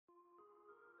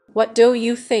What do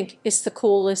you think is the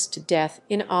coolest death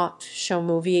in a show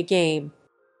movie game?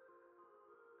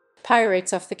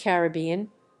 Pirates of the Caribbean,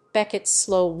 Beckett's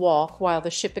slow walk while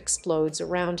the ship explodes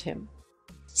around him.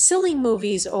 Silly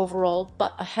movies overall,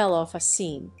 but a hell of a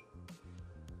scene.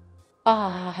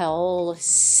 Ah, hell,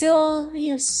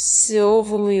 Silvio,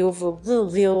 Silvio,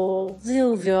 Silvio,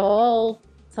 Silvio,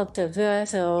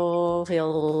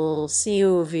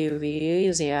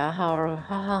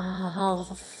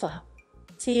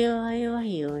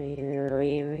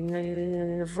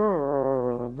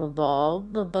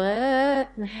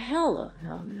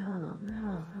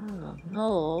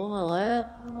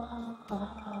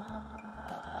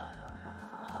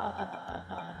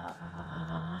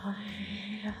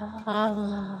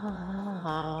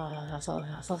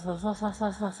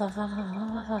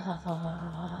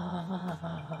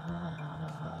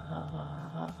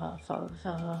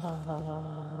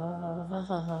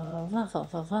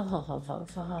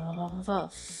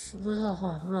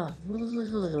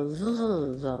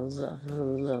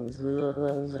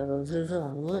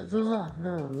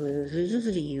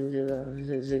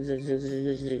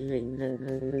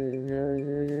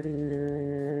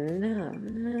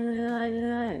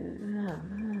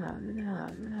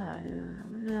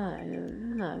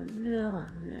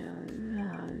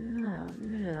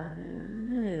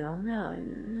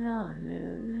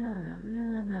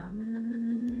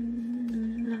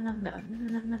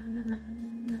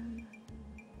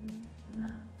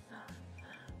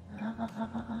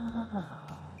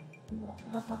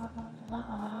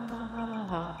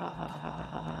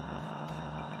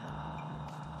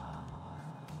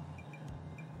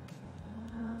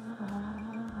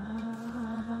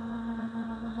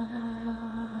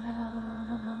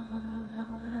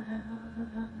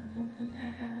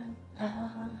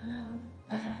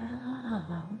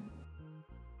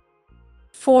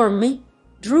 For me,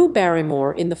 Drew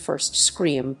Barrymore in the first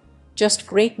Scream. Just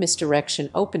great misdirection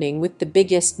opening with the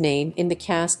biggest name in the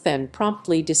cast then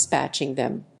promptly dispatching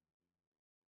them.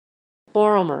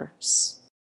 Boromir.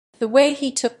 The way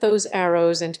he took those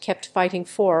arrows and kept fighting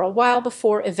for a while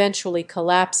before eventually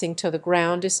collapsing to the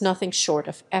ground is nothing short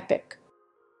of epic.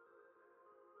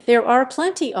 There are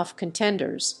plenty of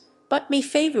contenders, but my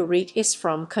favorite is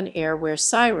from Conair where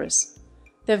Cyrus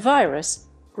The Virus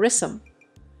Grissom,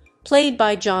 played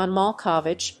by John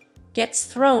Malkovich, gets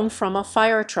thrown from a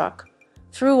firetruck,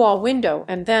 through a window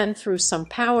and then through some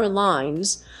power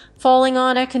lines, falling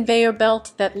on a conveyor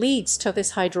belt that leads to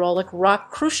this hydraulic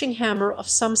rock-crushing hammer of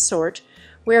some sort,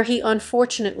 where he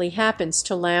unfortunately happens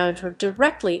to land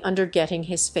directly under getting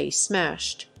his face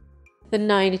smashed. The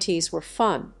 90s were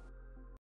fun.